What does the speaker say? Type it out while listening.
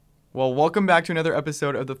Well, welcome back to another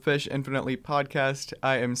episode of the Fish Infinitely podcast.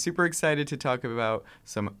 I am super excited to talk about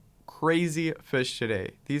some crazy fish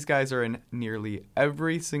today. These guys are in nearly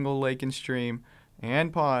every single lake and stream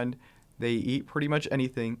and pond. They eat pretty much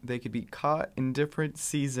anything. They could be caught in different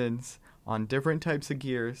seasons on different types of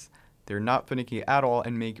gears. They're not finicky at all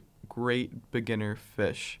and make great beginner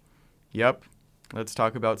fish. Yep, let's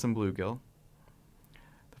talk about some bluegill.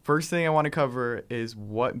 The first thing I want to cover is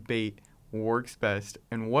what bait works best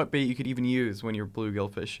and what bait you could even use when you're bluegill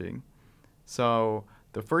fishing. So,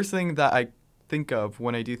 the first thing that I think of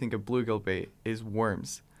when I do think of bluegill bait is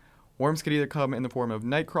worms. Worms could either come in the form of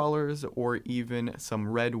night crawlers or even some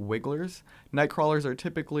red wigglers. Night crawlers are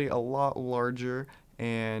typically a lot larger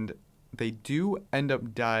and they do end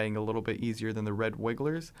up dying a little bit easier than the red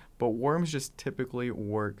wigglers, but worms just typically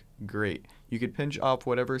work great. You could pinch off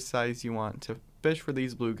whatever size you want to fish for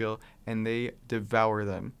these bluegill and they devour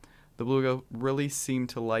them. The bluegill really seem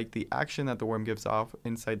to like the action that the worm gives off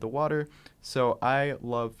inside the water, so I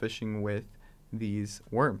love fishing with these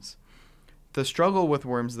worms. The struggle with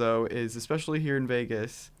worms, though, is especially here in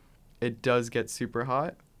Vegas, it does get super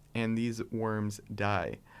hot, and these worms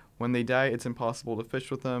die. When they die, it's impossible to fish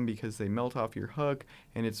with them because they melt off your hook,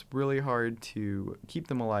 and it's really hard to keep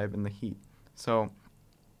them alive in the heat. So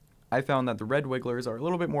I found that the red wigglers are a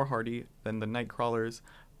little bit more hardy than the night crawlers,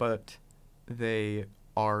 but they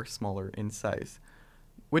are smaller in size,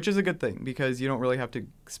 which is a good thing because you don't really have to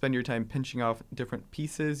spend your time pinching off different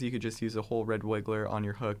pieces. You could just use a whole red wiggler on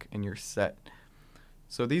your hook and you're set.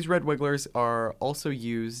 So these red wigglers are also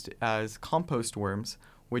used as compost worms,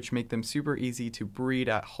 which make them super easy to breed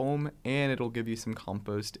at home, and it'll give you some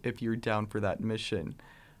compost if you're down for that mission.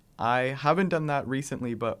 I haven't done that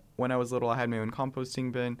recently, but when I was little, I had my own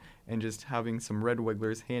composting bin, and just having some red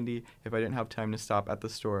wigglers handy if I didn't have time to stop at the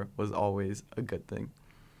store was always a good thing.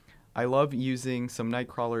 I love using some night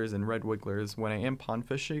crawlers and red wigglers when I am pond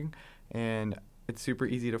fishing, and it's super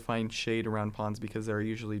easy to find shade around ponds because there are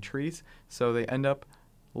usually trees, so they end up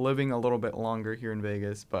living a little bit longer here in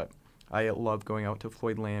Vegas, but I love going out to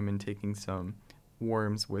Floyd Lamb and taking some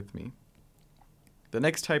worms with me. The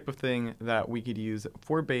next type of thing that we could use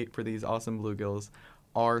for bait for these awesome bluegills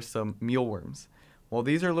are some mealworms. Well,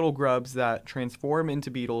 these are little grubs that transform into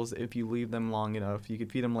beetles if you leave them long enough. You could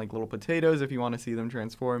feed them like little potatoes if you want to see them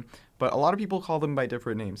transform, but a lot of people call them by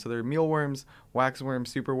different names. So they're mealworms, waxworms,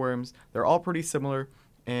 superworms. They're all pretty similar,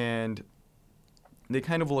 and they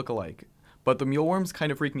kind of look alike. But the mealworms kind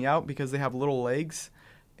of freak me out because they have little legs,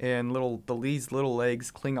 and these little legs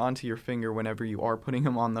cling onto your finger whenever you are putting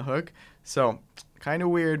them on the hook. So kind of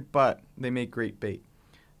weird, but they make great bait.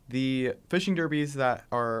 The fishing derbies that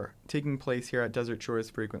are taking place here at Desert Shores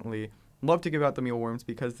frequently love to give out the mealworms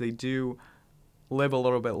because they do live a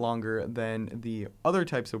little bit longer than the other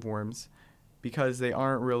types of worms because they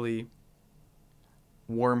aren't really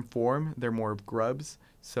worm form, they're more of grubs,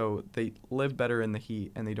 so they live better in the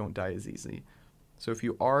heat and they don't die as easy. So if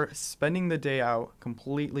you are spending the day out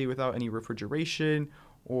completely without any refrigeration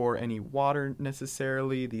or any water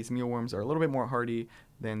necessarily, these mealworms are a little bit more hardy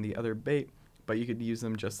than the other bait, but you could use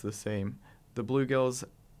them just the same. The bluegills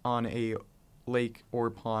on a lake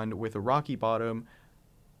or pond with a rocky bottom,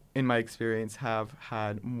 in my experience, have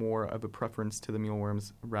had more of a preference to the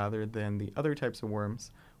mealworms rather than the other types of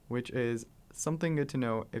worms, which is something good to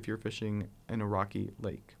know if you're fishing in a rocky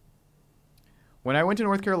lake. When I went to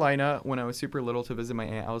North Carolina when I was super little to visit my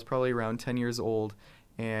aunt, I was probably around 10 years old,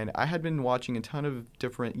 and I had been watching a ton of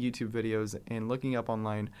different YouTube videos and looking up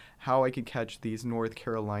online how I could catch these North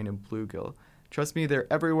Carolina bluegill. Trust me,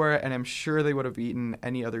 they're everywhere, and I'm sure they would have eaten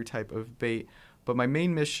any other type of bait. But my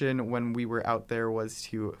main mission when we were out there was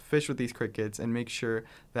to fish with these crickets and make sure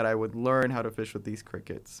that I would learn how to fish with these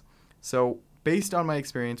crickets. So based on my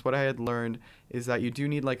experience, what I had learned is that you do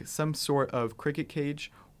need like some sort of cricket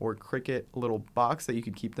cage or cricket little box that you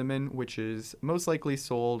could keep them in, which is most likely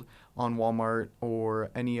sold on Walmart or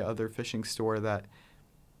any other fishing store that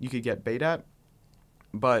you could get bait at.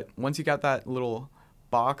 But once you got that little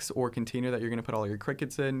box or container that you're going to put all your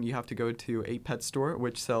crickets in, you have to go to a pet store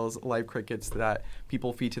which sells live crickets that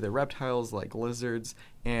people feed to their reptiles like lizards,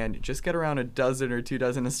 and just get around a dozen or 2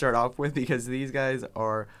 dozen to start off with because these guys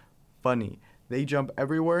are funny. They jump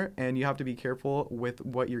everywhere, and you have to be careful with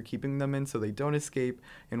what you're keeping them in so they don't escape,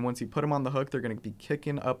 and once you put them on the hook, they're going to be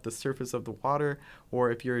kicking up the surface of the water,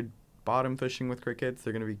 or if you're bottom fishing with crickets,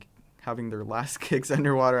 they're going to be having their last kicks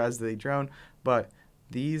underwater as they drown, but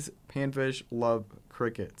these panfish love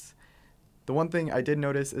crickets. The one thing I did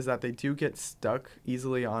notice is that they do get stuck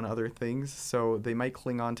easily on other things, so they might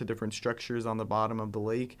cling on to different structures on the bottom of the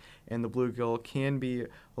lake, and the bluegill can be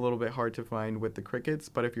a little bit hard to find with the crickets,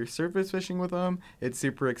 but if you're surface fishing with them, it's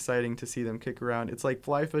super exciting to see them kick around. It's like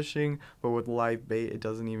fly fishing, but with live bait. It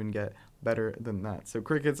doesn't even get better than that. So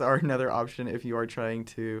crickets are another option if you are trying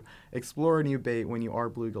to explore a new bait when you are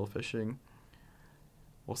bluegill fishing.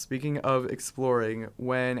 Well, speaking of exploring,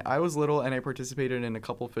 when I was little and I participated in a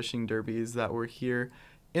couple fishing derbies that were here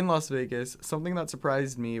in Las Vegas, something that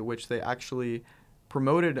surprised me, which they actually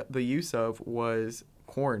promoted the use of, was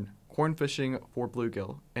corn. Corn fishing for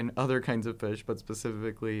bluegill and other kinds of fish, but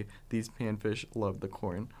specifically these panfish love the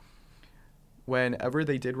corn. Whenever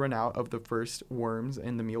they did run out of the first worms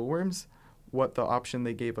and the mealworms, what the option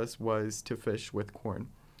they gave us was to fish with corn.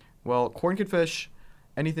 Well, corn could fish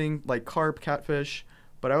anything like carp, catfish,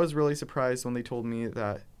 but I was really surprised when they told me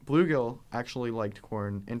that bluegill actually liked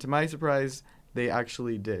corn, and to my surprise, they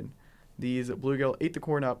actually did. These bluegill ate the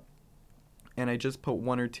corn up, and I just put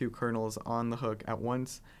 1 or 2 kernels on the hook at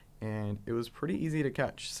once, and it was pretty easy to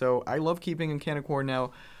catch. So I love keeping a can of corn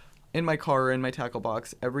now in my car or in my tackle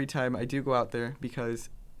box every time I do go out there,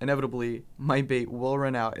 because inevitably my bait will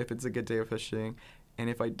run out if it's a good day of fishing, and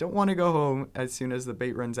if I don't want to go home as soon as the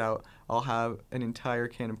bait runs out, I'll have an entire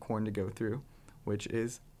can of corn to go through, which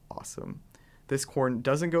is awesome. This corn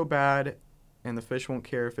doesn't go bad, and the fish won't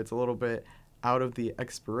care if it's a little bit out of the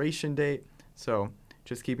expiration date. So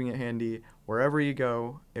just keeping it handy wherever you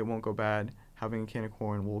go, it won't go bad. Having a can of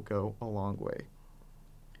corn will go a long way.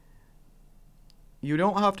 You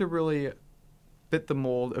don't have to really fit the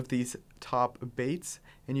mold of these top baits,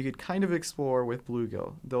 and you could kind of explore with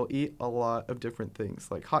bluegill. They'll eat a lot of different things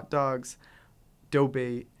like hot dogs, dough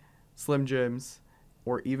bait, Slim Jims,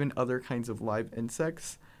 or even other kinds of live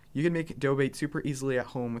insects. You can make dough bait super easily at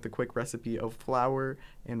home with a quick recipe of flour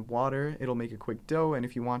and water. It'll make a quick dough, and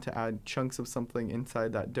if you want to add chunks of something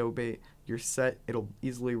inside that dough bait, you're set. It'll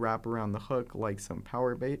easily wrap around the hook like some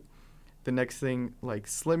power bait. The next thing, like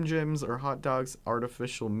Slim Jims or hot dogs,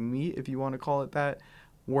 artificial meat, if you want to call it that,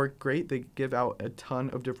 work great. They give out a ton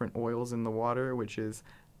of different oils in the water, which is,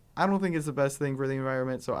 I don't think is the best thing for the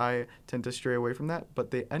environment, so I tend to stray away from that, but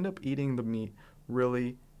they end up eating the meat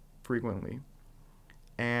really frequently.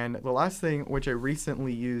 And the last thing, which I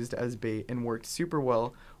recently used as bait and worked super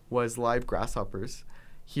well, was live grasshoppers.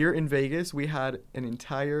 Here in Vegas, we had an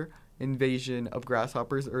entire invasion of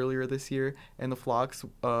grasshoppers earlier this year, and the flocks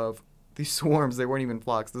of these swarms, they weren't even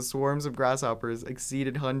flocks, the swarms of grasshoppers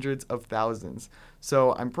exceeded hundreds of thousands.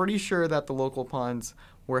 So I'm pretty sure that the local ponds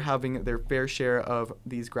were having their fair share of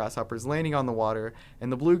these grasshoppers landing on the water,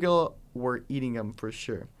 and the bluegill were eating them for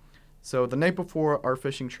sure. So the night before our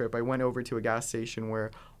fishing trip, I went over to a gas station where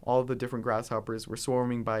all the different grasshoppers were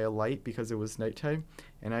swarming by a light because it was nighttime,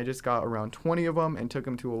 and I just got around 20 of them and took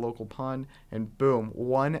them to a local pond, and boom,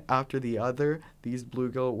 one after the other, these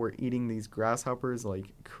bluegill were eating these grasshoppers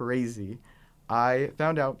like crazy. I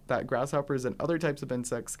found out that grasshoppers and other types of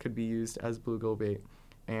insects could be used as bluegill bait,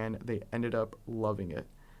 and they ended up loving it.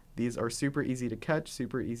 These are super easy to catch,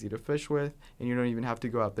 super easy to fish with, and you don't even have to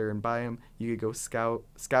go out there and buy them. You could go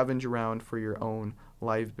scavenge around for your own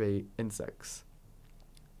live bait insects,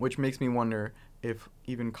 which makes me wonder if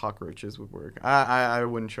even cockroaches would work. I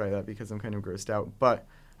wouldn't try that because I'm kind of grossed out, but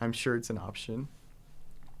I'm sure it's an option.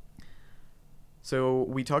 So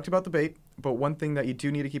we talked about the bait, but one thing that you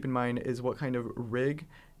do need to keep in mind is what kind of rig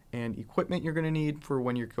and equipment you're going to need for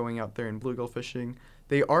when you're going out there and bluegill fishing.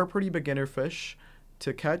 They are pretty beginner fish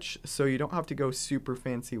to catch, so you don't have to go super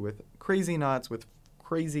fancy with crazy knots, with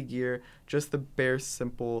crazy gear. Just the bare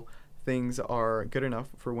simple things are good enough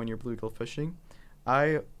for when you're bluegill fishing.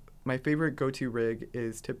 My favorite go-to rig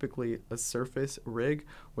is typically a surface rig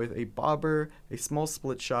with a bobber, a small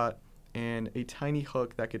split shot, and a tiny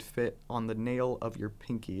hook that could fit on the nail of your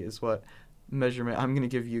pinky is what measurement I'm going to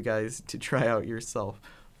give you guys to try out yourself.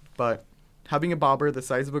 But having a bobber the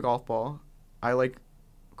size of a golf ball, I like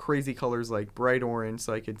crazy colors like bright orange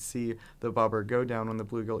so I could see the bobber go down when the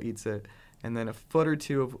bluegill eats it, and then a foot or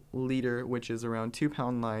two of leader, which is around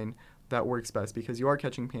 2-pound line. That works best because you are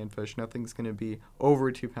catching panfish. Nothing's going to be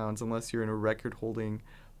over 2 pounds unless you're in a record-holding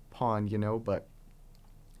pond, but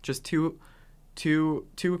just two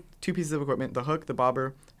pieces of equipment, the hook, the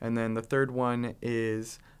bobber, and then the third one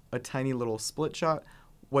is a tiny little split shot.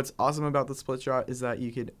 What's awesome about the split shot is that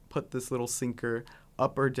you could put this little sinker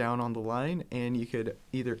up or down on the line, and you could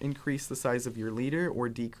either increase the size of your leader or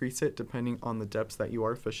decrease it depending on the depths that you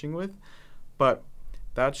are fishing with. But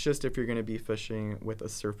that's just if you're going to be fishing with a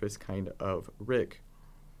surface kind of rig.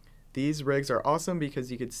 These rigs are awesome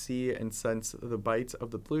because you could see and sense the bites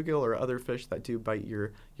of the bluegill or other fish that do bite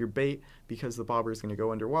your bait, because the bobber is going to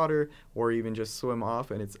go underwater or even just swim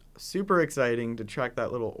off, and it's super exciting to track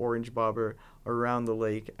that little orange bobber around the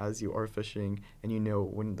lake as you are fishing, and you know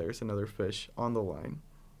when there's another fish on the line.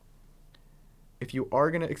 If you are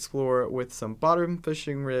going to explore with some bottom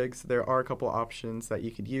fishing rigs, there are a couple options that you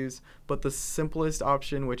could use, but the simplest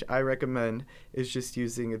option, which I recommend, is just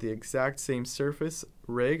using the exact same surface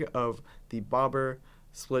rig of the bobber,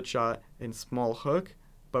 split shot, and small hook,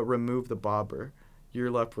 but remove the bobber. You're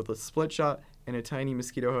left with a split shot and a tiny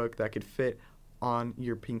mosquito hook that could fit on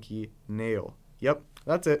your pinky nail. Yep,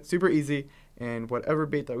 that's it. Super easy, and whatever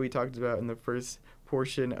bait that we talked about in the first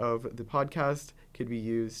portion of the podcast could be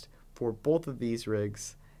used for both of these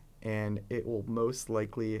rigs, and it will most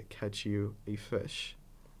likely catch you a fish.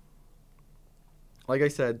 Like I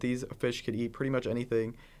said, these fish could eat pretty much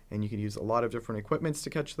anything, and you could use a lot of different equipments to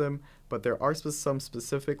catch them, but there are some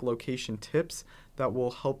specific location tips that will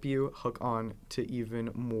help you hook on to even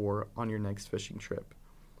more on your next fishing trip.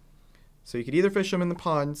 So you could either fish them in the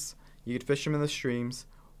ponds, you could fish them in the streams,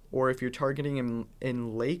 or if you're targeting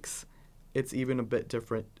in lakes, it's even a bit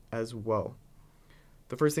different as well.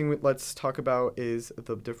 The first thing let's talk about is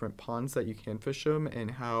the different ponds that you can fish them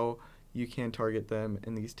and how you can target them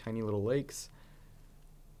in these tiny little lakes.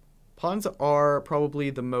 Ponds are probably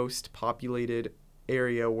the most populated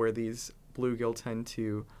area where these bluegill tend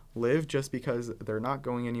to live, just because they're not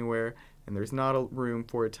going anywhere and there's not a room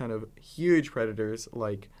for a ton of huge predators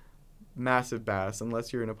like massive bass,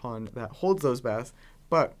 unless you're in a pond that holds those bass.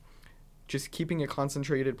 But just keeping a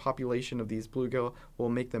concentrated population of these bluegill will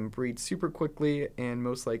make them breed super quickly, and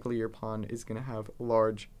most likely your pond is going to have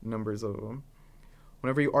large numbers of them.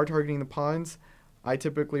 Whenever you are targeting the ponds, I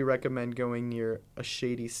typically recommend going near a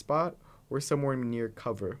shady spot or somewhere near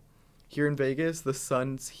cover. Here in Vegas, the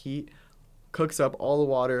sun's heat cooks up all the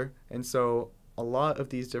water, and so a lot of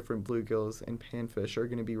these different bluegills and panfish are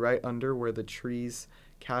going to be right under where the trees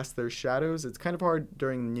cast their shadows. It's kind of hard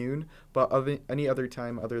during noon, but any other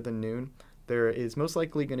time other than noon, there is most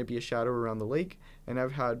likely going to be a shadow around the lake, and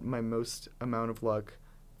I've had my most amount of luck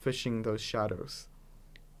fishing those shadows.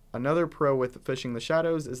 Another pro with fishing the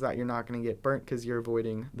shadows is that you're not going to get burnt because you're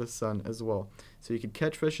avoiding the sun as well. So you could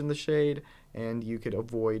catch fish in the shade, and you could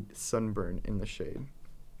avoid sunburn in the shade.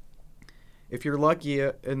 If you're lucky,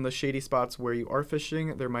 in the shady spots where you are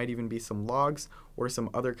fishing, there might even be some logs or some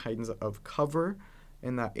other kinds of cover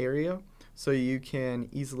in that area, so you can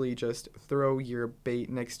easily just throw your bait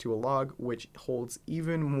next to a log, which holds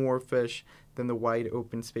even more fish than the wide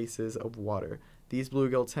open spaces of water. These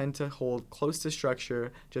bluegill tend to hold close to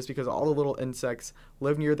structure just because all the little insects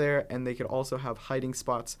live near there, and they could also have hiding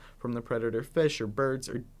spots from the predator fish or birds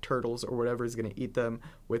or turtles or whatever is going to eat them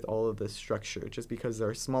with all of this structure, just because there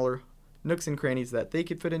are smaller nooks and crannies that they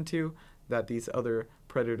could fit into that these other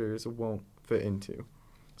predators won't fit into.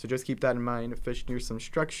 So just keep that in mind. Fish near some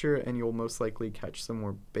structure and you'll most likely catch some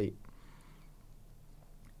more bait.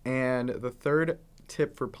 And the third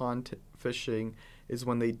tip for pond fishing is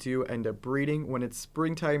when they do end up breeding. When it's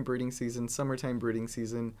springtime breeding season, summertime breeding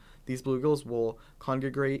season, these bluegills will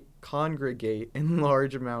congregate in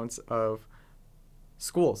large amounts of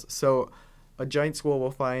schools. So a giant school will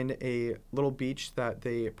find a little beach that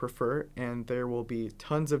they prefer, and there will be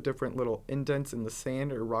tons of different little indents in the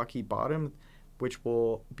sand or rocky bottom, which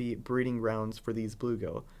will be breeding grounds for these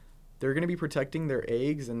bluegill. They're going to be protecting their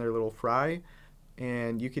eggs and their little fry,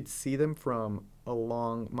 and you could see them from a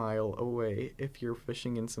long mile away if you're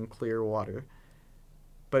fishing in some clear water.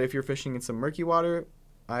 But if you're fishing in some murky water,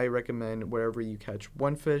 I recommend wherever you catch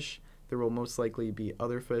one fish, there will most likely be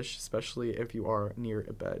other fish, especially if you are near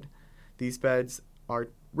a bed. These beds are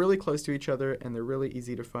really close to each other and they're really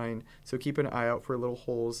easy to find, so keep an eye out for little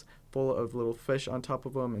holes full of little fish on top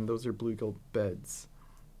of them, and those are bluegill beds.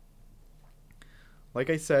 Like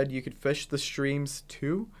I said, you could fish the streams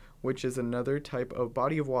too, which is another type of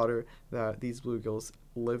body of water that these bluegills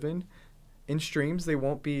live in. In streams, they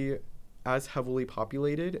won't be as heavily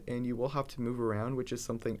populated, and you will have to move around, which is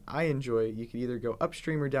something I enjoy. You can either go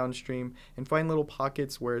upstream or downstream and find little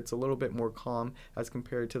pockets where it's a little bit more calm as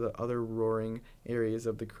compared to the other roaring areas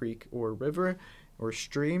of the creek or river or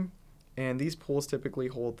stream. And these pools typically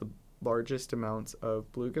hold the largest amounts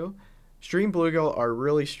of bluegill. Stream bluegill are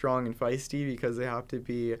really strong and feisty because they have to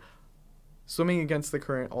be swimming against the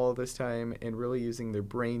current all of this time and really using their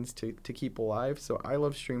brains to keep alive. So I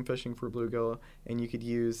love stream fishing for bluegill, and you could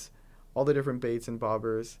use all the different baits and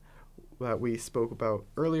bobbers that we spoke about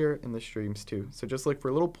earlier in the streams too. So just look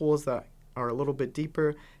for little pools that are a little bit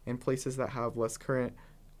deeper and places that have less current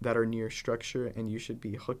that are near structure, and you should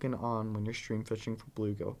be hooking on when you're stream fishing for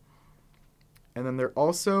bluegill. And then they're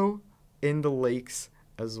also in the lakes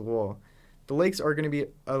as well. The lakes are going to be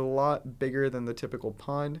a lot bigger than the typical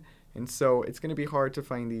pond, and so it's going to be hard to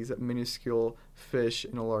find these minuscule fish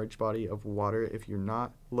in a large body of water if you're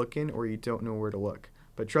not looking or you don't know where to look.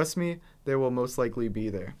 But trust me, they will most likely be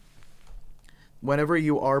there. Whenever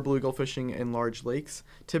you are bluegill fishing in large lakes,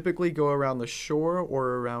 typically go around the shore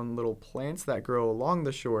or around little plants that grow along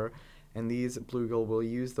the shore, and these bluegill will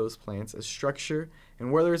use those plants as structure.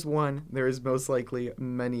 And where there's one, there is most likely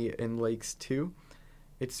many in lakes too.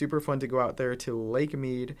 It's super fun to go out there to Lake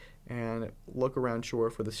Mead and look around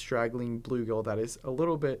shore for the straggling bluegill that is a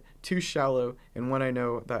little bit too shallow, and when I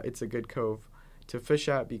know that it's a good cove to fish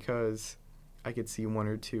at because I could see one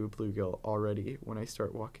or two bluegill already when I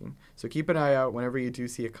start walking. So keep an eye out whenever you do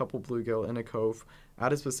see a couple bluegill in a cove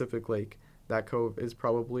at a specific lake. That cove is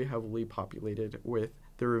probably heavily populated with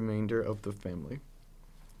the remainder of the family.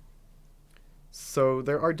 So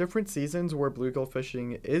there are different seasons where bluegill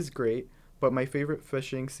fishing is great, but my favorite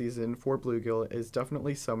fishing season for bluegill is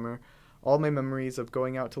definitely summer. All my memories of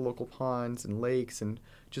going out to local ponds and lakes and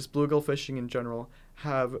just bluegill fishing in general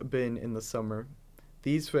have been in the summer.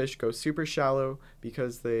 These fish go super shallow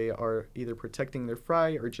because they are either protecting their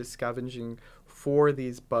fry or just scavenging for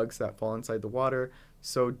these bugs that fall inside the water.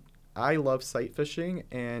 So I love sight fishing,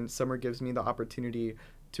 and summer gives me the opportunity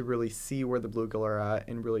to really see where the bluegill are at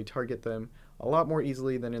and really target them a lot more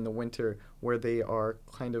easily than in the winter, where they are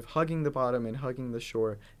kind of hugging the bottom and hugging the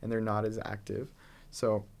shore and they're not as active.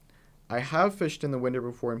 So I have fished in the winter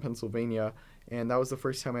before in Pennsylvania, and that was the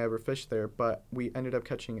first time I ever fished there, but we ended up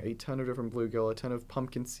catching a ton of different bluegill, a ton of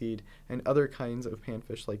pumpkin seed, and other kinds of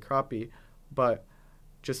panfish like crappie. But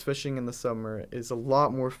just fishing in the summer is a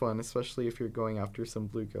lot more fun, especially if you're going after some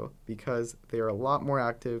bluegill, because they are a lot more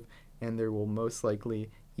active and they will most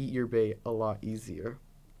likely eat your bait a lot easier.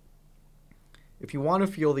 If you want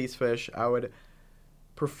to feel these fish, I would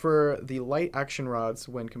prefer the light action rods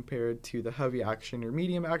when compared to the heavy action or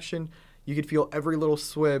medium action. You could feel every little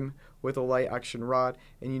swim with a light action rod,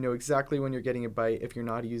 and you know exactly when you're getting a bite if you're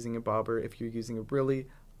not using a bobber, if you're using a really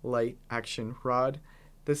light action rod.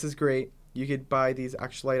 This is great. You could buy these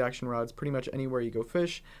light action rods pretty much anywhere you go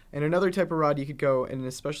fish. And another type of rod you could go, and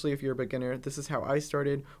especially if you're a beginner, this is how I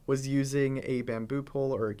started, was using a bamboo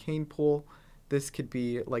pole or a cane pole. This could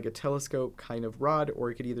be like a telescope kind of rod, or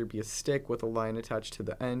it could either be a stick with a line attached to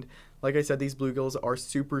the end. Like I said, these bluegills are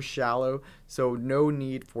super shallow, so no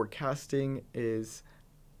need for casting is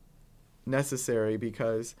necessary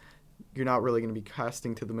because you're not really going to be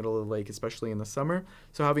casting to the middle of the lake, especially in the summer.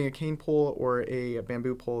 So having a cane pole or a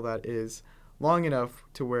bamboo pole that is long enough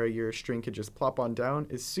to where your string could just plop on down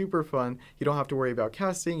is super fun. You don't have to worry about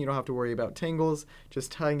casting. You don't have to worry about tangles.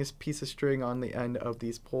 Just tying a piece of string on the end of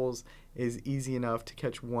these poles is easy enough to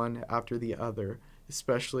catch one after the other,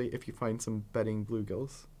 especially if you find some bedding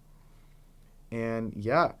bluegills. And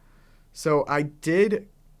yeah, so I did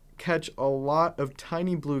catch a lot of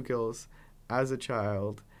tiny bluegills as a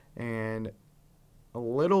child, and a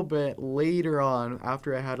little bit later on,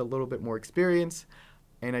 after I had a little bit more experience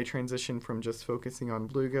and I transitioned from just focusing on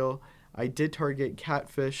bluegill, I did target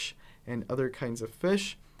catfish and other kinds of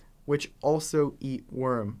fish, which also eat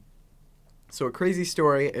worm. So a crazy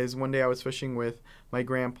story is one day I was fishing with my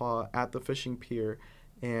grandpa at the fishing pier,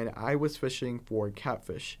 and I was fishing for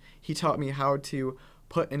catfish. He taught me how to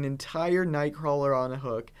put an entire night crawler on a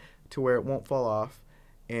hook to where it won't fall off,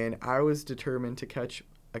 and I was determined to catch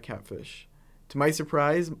a catfish. To my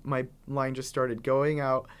surprise, my line just started going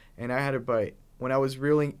out, and I had a bite. When I was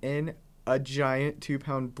reeling in, a giant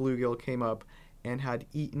 2-pound bluegill came up and had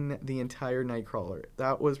eaten the entire nightcrawler.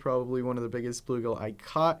 That was probably one of the biggest bluegill I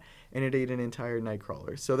caught, and it ate an entire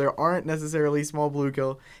nightcrawler. So there aren't necessarily small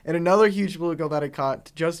bluegill. And another huge bluegill that I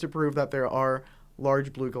caught, just to prove that there are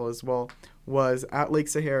large bluegill as well, was at Lake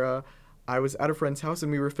Sahara. I was at a friend's house,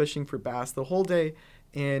 and we were fishing for bass the whole day,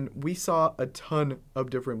 and we saw a ton of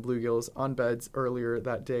different bluegills on beds earlier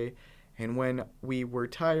that day. And when we were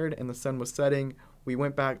tired and the sun was setting, we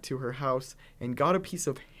went back to her house and got a piece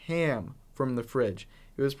of ham from the fridge.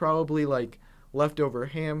 It was probably like leftover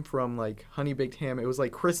ham from like honey baked ham. It was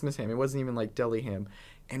like Christmas ham. It wasn't even like deli ham.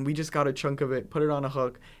 And we just got a chunk of it, put it on a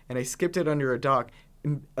hook, and I skipped it under a dock.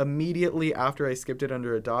 And immediately after I skipped it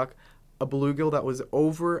under a dock, a bluegill that was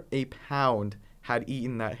over a pound had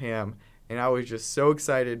eaten that ham. And I was just so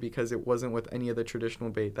excited because it wasn't with any of the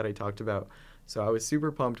traditional bait that I talked about. So I was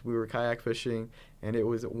super pumped. We were kayak fishing, and it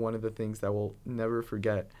was one of the things that we'll never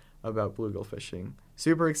forget about bluegill fishing.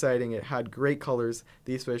 Super exciting. It had great colors.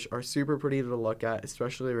 These fish are super pretty to look at,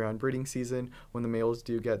 especially around breeding season when the males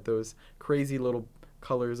do get those crazy little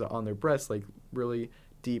colors on their breasts, like really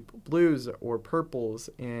deep blues or purples.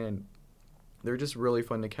 And They're just really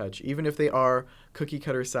fun to catch. Even if they are cookie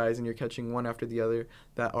cutter size and you're catching one after the other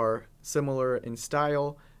that are similar in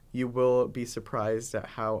style, you will be surprised at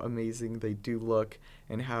how amazing they do look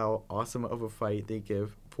and how awesome of a fight they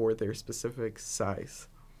give for their specific size.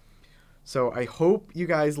 So I hope you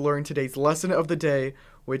guys learned today's lesson of the day,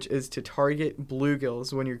 which is to target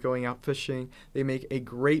bluegills when you're going out fishing. They make a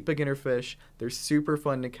great beginner fish. They're super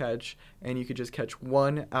fun to catch, and you could just catch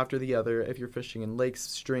one after the other if you're fishing in lakes,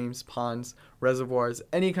 streams, ponds, reservoirs,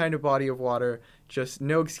 any kind of body of water. Just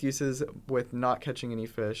no excuses with not catching any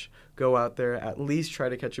fish. Go out there, at least try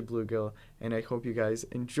to catch a bluegill, and I hope you guys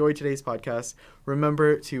enjoyed today's podcast.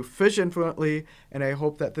 Remember to fish infinitely, and I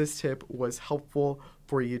hope that this tip was helpful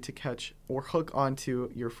for you to catch or hook onto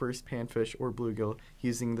your first panfish or bluegill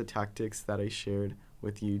using the tactics that I shared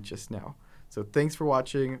with you just now. So thanks for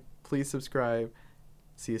watching. Please subscribe.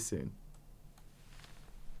 See you soon.